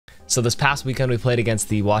So this past weekend we played against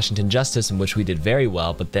the Washington Justice, in which we did very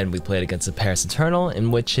well, but then we played against the Paris Eternal,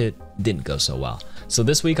 in which it didn't go so well. So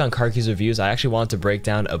this week on KARQ'S Reviews, I actually wanted to break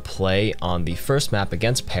down a play on the first map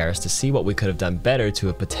against Paris to see what we could have done better to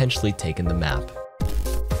have potentially taken the map.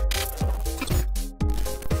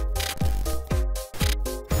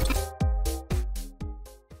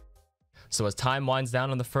 So as time winds down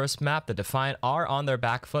on the first map, the Defiant are on their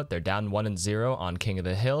back foot. They're down 1-0 on King of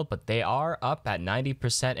the Hill, but they are up at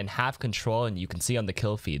 90% and have control, and you can see on the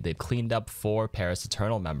kill feed, they've cleaned up 4 Paris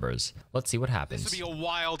Eternal members. Let's see what happens. This would be a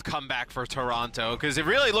wild comeback for Toronto, because it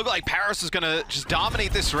really looked like Paris was going to just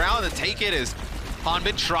dominate this round and take it as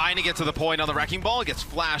Hanbin trying to get to the point on the Wrecking Ball. It gets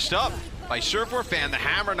flashed up by Surefour fan. The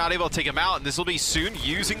Hammer not able to take him out, and this will be soon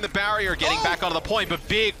using the barrier, getting back onto the point, but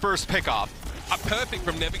big first pickoff. Perfect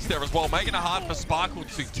from Nevix there as well, making it hard for Sparkle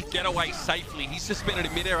to get away safely. He's suspended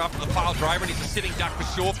in midair after the pile driver, and he's a sitting duck for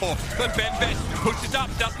Surefour. But BenBest pushes up,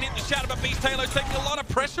 doesn't hit the shadow, but Beast Halo's taking a lot of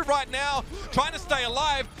pressure right now, trying to stay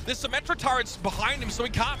alive. There's Symmetra turrets behind him, so he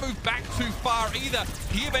can't move back too far either.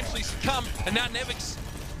 He eventually succumbed, and now Nevix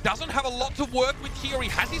doesn't have a lot to work with here. He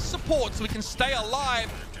has his support, so he can stay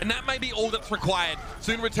alive, and that may be all that's required.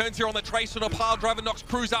 Soon returns here on the Tracer, and a pile driver knocks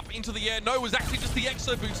Cruz up into the air. No, it was actually just the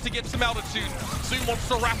exo boots to get some altitude. Soon wants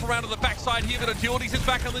to wrap around to the backside here, but Agilities is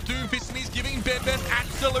back on the Doomfist, and he's giving BenBest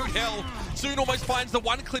absolute hell. Soon almost finds the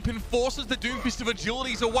one clip and forces the Doomfist of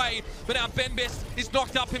Agilities away, but now BenBest is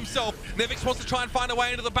knocked up himself. Nevix wants to try and find a way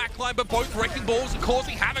into the backline, but both Wrecking Balls are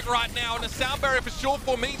causing havoc right now, and a sound barrier for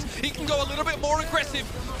Surefour means he can go a little bit more aggressive.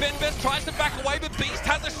 BenBest tries to back away, but Beast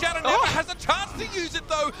has a shadow, never has a chance to use it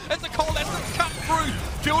though, as the Coalescence cut through.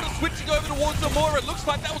 Fielder switching over towards the Moira. It looks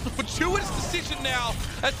like that was a fortuitous decision now,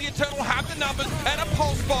 as the Eternal have the numbers and a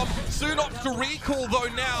pulse bomb. Soon opts to recall though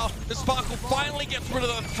now, the Sparkle finally gets rid of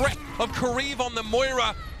the threat of Kariv on the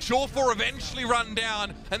Moira. Surefour eventually run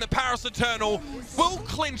down, and the Paris Eternal will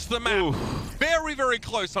clinch the map. Ooh. Very, very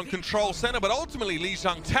close on Control Center, but ultimately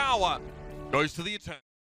Lijiang Tower goes to the Eternal.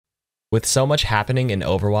 With so much happening in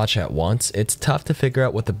Overwatch at once, it's tough to figure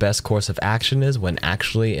out what the best course of action is when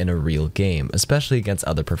actually in a real game, especially against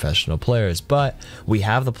other professional players, but we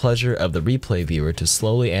have the pleasure of the replay viewer to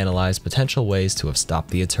slowly analyze potential ways to have stopped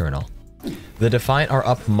the Eternal. The Defiant are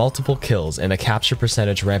up multiple kills and a capture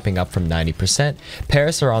percentage ramping up from 90%.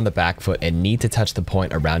 Paris are on the back foot and need to touch the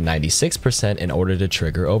point around 96% in order to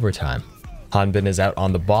trigger overtime. Hanbin is out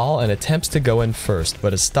on the ball and attempts to go in first,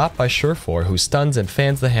 but is stopped by Surefour, who stuns and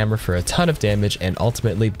fans the Hammer for a ton of damage and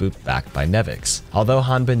ultimately booped back by Nevix. Although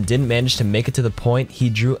Hanbin didn't manage to make it to the point, he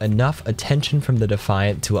drew enough attention from the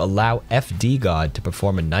Defiant to allow FD God to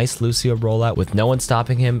perform a nice Lucio rollout with no one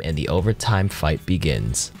stopping him, and the overtime fight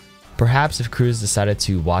begins. Perhaps if Cruz decided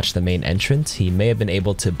to watch the main entrance, he may have been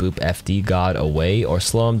able to boop FD God away or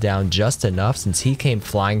slow him down just enough, since he came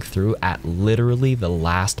flying through at literally the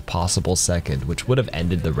last possible second, which would have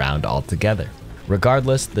ended the round altogether.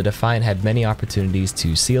 Regardless, the Defiant had many opportunities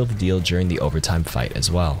to seal the deal during the overtime fight as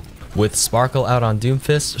well. With Sparkle out on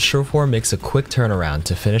Doomfist, Surefour makes a quick turnaround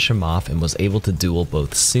to finish him off and was able to duel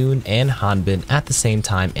both Soon and Hanbin at the same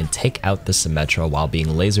time and take out the Symmetra while being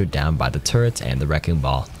lasered down by the turrets and the Wrecking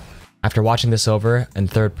Ball. After watching this over in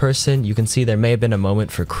third person, you can see there may have been a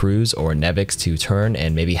moment for Cruz or Nevix to turn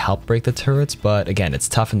and maybe help break the turrets, but again, it's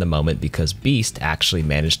tough in the moment because Beast actually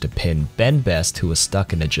managed to pin BenBest, who was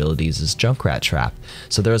stuck in Agilities' Junkrat trap.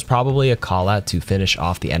 So there was probably a call out to finish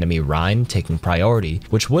off the enemy Rhine, taking priority,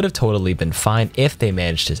 which would have totally been fine if they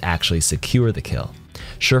managed to actually secure the kill.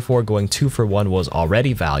 Surefour going 2 for 1 was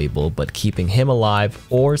already valuable, but keeping him alive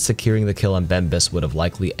or securing the kill on BenBest would have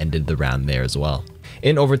likely ended the round there as well.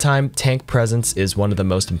 In overtime, tank presence is one of the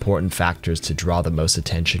most important factors to draw the most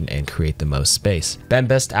attention and create the most space.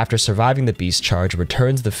 BenBest, after surviving the Beast charge,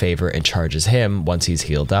 returns the favor and charges him once he's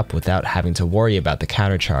healed up without having to worry about the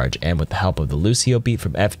counter charge, and with the help of the Lucio beat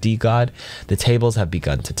from FD God, the tables have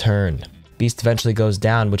begun to turn. Beast eventually goes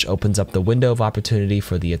down, which opens up the window of opportunity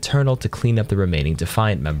for the Eternal to clean up the remaining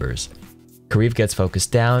Defiant members. Kariv gets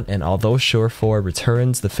focused down, and although Surefour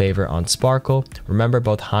returns the favor on Sparkle, remember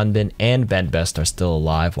both Hanbin and BenBest are still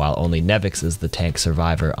alive, while only Nevix is the tank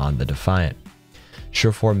survivor on the Defiant.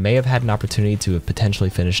 Surefour may have had an opportunity to have potentially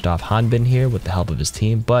finished off Hanbin here with the help of his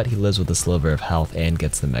team, but he lives with a sliver of health and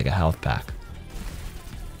gets the mega health pack.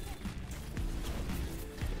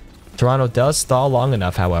 Toronto does stall long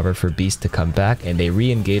enough, however, for Beast to come back, and they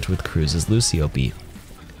re-engage with Cruz's Lucio beat.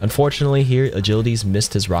 Unfortunately here, Agilities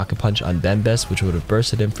missed his rocket punch on Benbest, which would have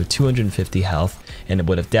bursted him for 250 health, and it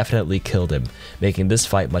would have definitely killed him, making this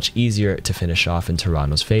fight much easier to finish off in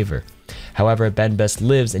Toronto's favor. However, Benbest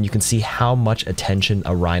lives, and you can see how much attention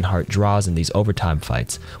a Reinhardt draws in these overtime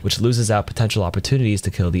fights, which loses out potential opportunities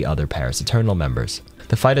to kill the other Paris Eternal members.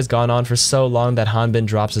 The fight has gone on for so long that Hanbin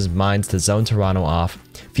drops his mines to zone Toronto off,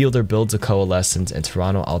 Fielder builds a coalescence, and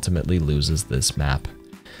Toronto ultimately loses this map.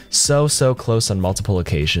 So close on multiple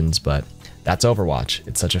occasions, but that's Overwatch.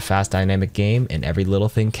 It's such a fast, dynamic game, and every little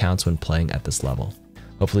thing counts when playing at this level.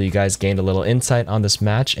 Hopefully you guys gained a little insight on this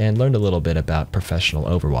match and learned a little bit about professional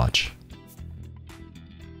Overwatch.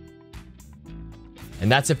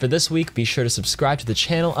 And that's it for this week. Be sure to subscribe to the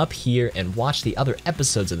channel up here and watch the other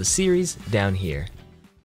episodes of the series down here.